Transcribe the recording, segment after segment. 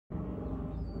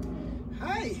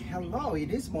Hi, hello,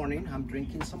 it is morning. I'm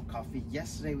drinking some coffee.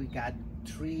 Yesterday we got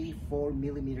 3-4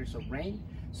 millimeters of rain,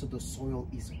 so the soil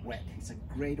is wet. It's a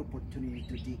great opportunity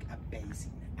to dig a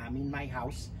basin. I'm in my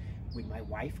house with my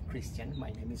wife, Christian.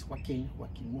 My name is Joaquin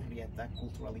Murrieta,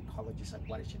 cultural ecologist at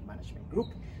Watershed Management Group.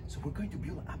 So we're going to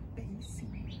build a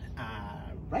basin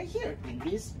right here in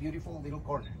this beautiful little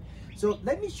corner. So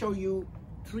let me show you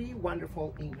 3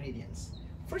 wonderful ingredients.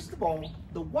 First of all,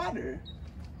 the water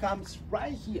comes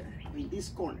right here in this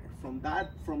corner from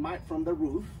the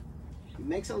roof. It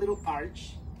makes a little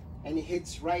arch and it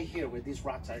hits right here where these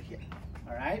rocks are here.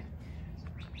 All right,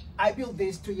 I built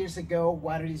this 2 years ago.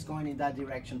 Water is going in that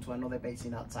direction to another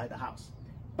basin outside the house,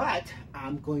 but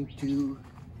I'm going to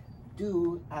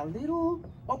do a little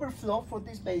overflow for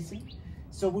this basin.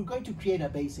 So we're going to create a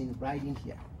basin right in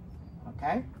here.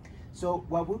 Okay, so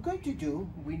what we're going to do,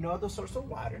 we know the source of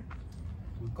water.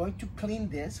 We're going to clean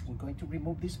this. We're going to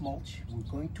remove this mulch. We're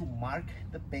going to mark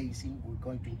the basin. We're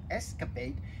going to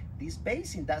excavate. This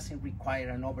basin doesn't require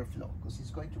an overflow because it's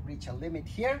going to reach a limit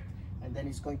here and then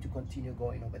it's going to continue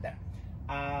going over there.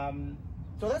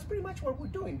 So that's pretty much what we're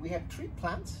doing. We have 3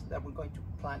 plants that we're going to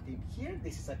plant in here.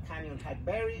 This is a canyon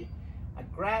hackberry, a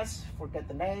grass, forget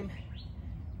the name,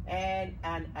 and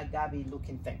an agave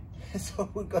looking thing. So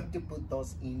we're going to put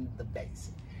those in the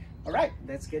basin. All right,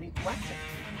 let's get into action.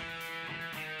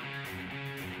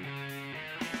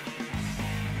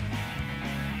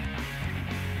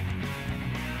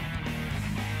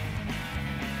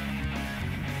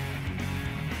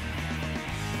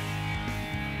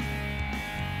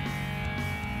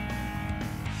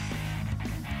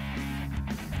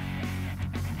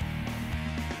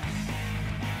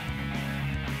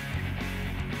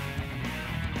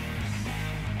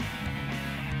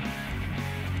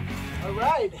 All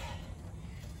right,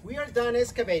 we are done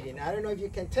excavating. I don't know if you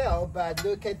can tell, but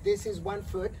look at this, is 1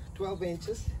 foot, 12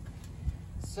 inches.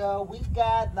 So we've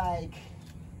got like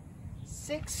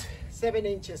 6-7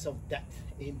 inches of depth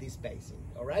in this basin,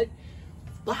 all right?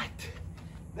 But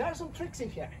there are some tricks in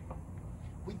here.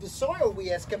 With the soil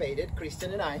we excavated,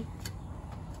 Christian and I,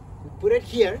 we put it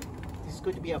here. This is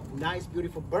going to be a nice,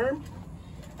 beautiful berm,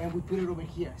 and we put it over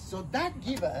here. So that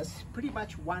gives us pretty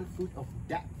much 1 foot of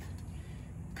depth.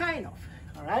 Kind of,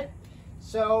 all right?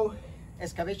 So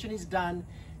excavation is done.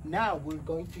 Now we're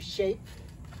going to shape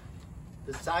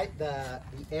the side, the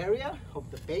area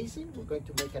of the basin. We're going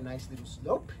to make a nice little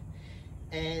slope,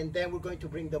 and then we're going to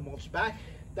bring the mulch back.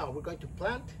 Now we're going to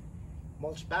plant,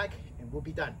 mulch back, and we'll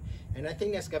be done. And I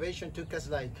think excavation took us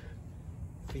like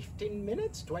 15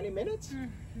 minutes, 20 minutes,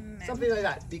 something like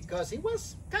that, because it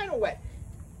was kind of wet.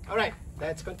 All right,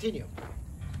 let's continue.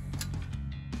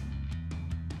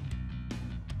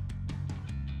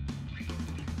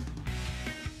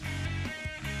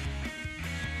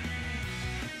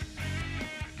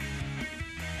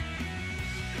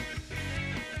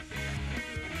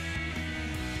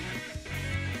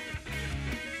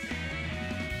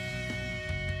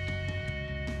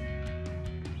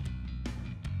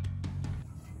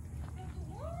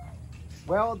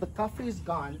 Well, the coffee is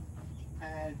gone,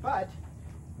 but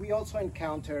we also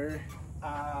encounter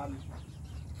that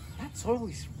soil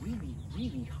is really,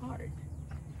 really hard.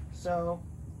 So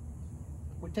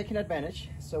we're taking advantage.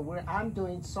 So I'm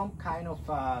doing some kind of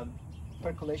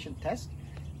percolation test.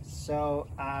 So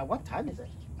what time is it?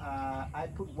 I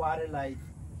put water like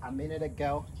a minute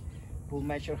ago. We'll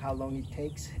measure how long it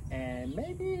takes, and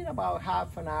maybe in about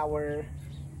half an hour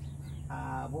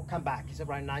we'll come back. It's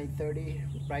around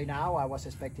 9:30 right now. I was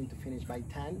expecting to finish by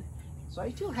 10, so I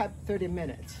still have 30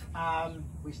 minutes.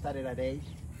 We started at 8,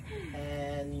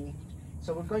 and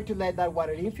so we're going to let that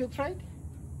water infiltrate.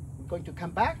 We're going to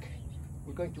come back,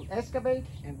 we're going to excavate,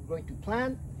 and we're going to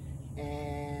plant,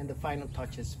 and the final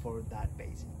touches for that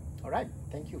basin. All right,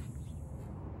 thank you.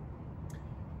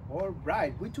 All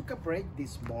right, we took a break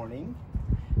this morning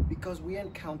because we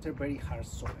encountered very hard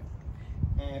soil.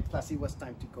 And plus it was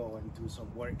time to go and do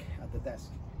some work at the desk.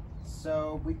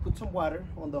 So we put some water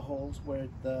on the holes where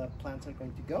the plants are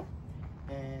going to go.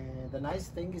 And the nice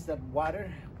thing is that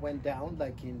water went down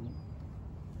like in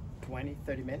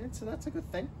 20-30 minutes, so that's a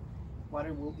good thing.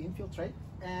 Water will infiltrate,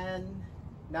 and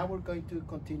now we're going to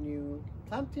continue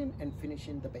planting and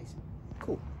finishing the basin.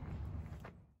 Cool.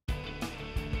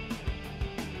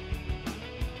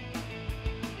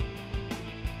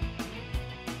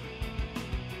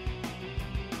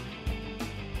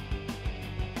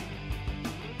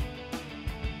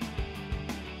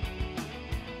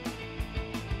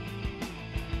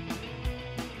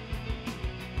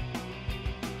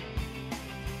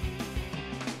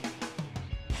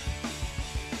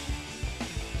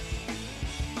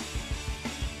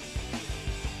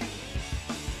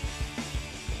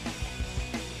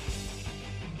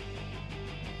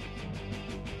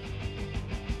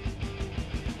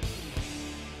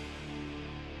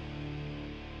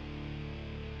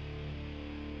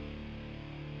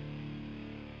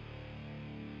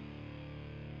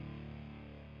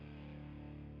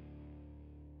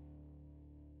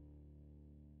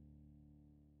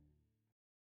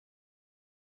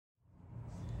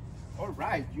 All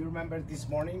right, you remember this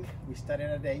morning we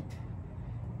started at 8,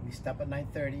 we stopped at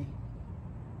 9:30.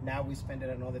 Now we spent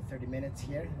another 30 minutes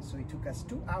here, so it took us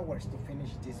 2 hours to finish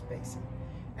this basin.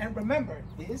 And remember,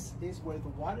 this is where the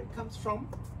water comes from.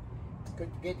 To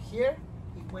get here,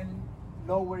 it went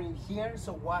lower in here,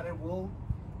 so water will,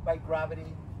 by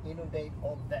gravity, inundate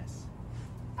all this.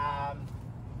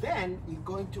 Then it's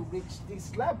going to reach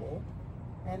this level,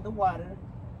 and the water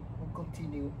will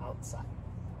continue outside.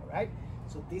 All right.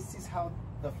 So this is how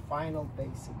the final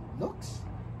basin looks.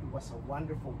 It was a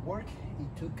wonderful work.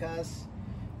 It took us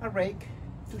a rake,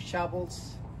 2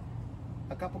 shovels,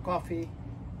 a cup of coffee,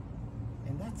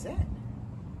 and that's it.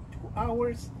 2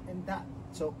 hours and done.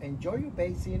 So enjoy your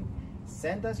basin,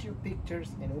 send us your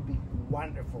pictures, and it will be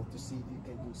wonderful to see if you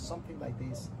can do something like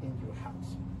this in your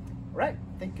house. All right,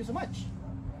 thank you so much.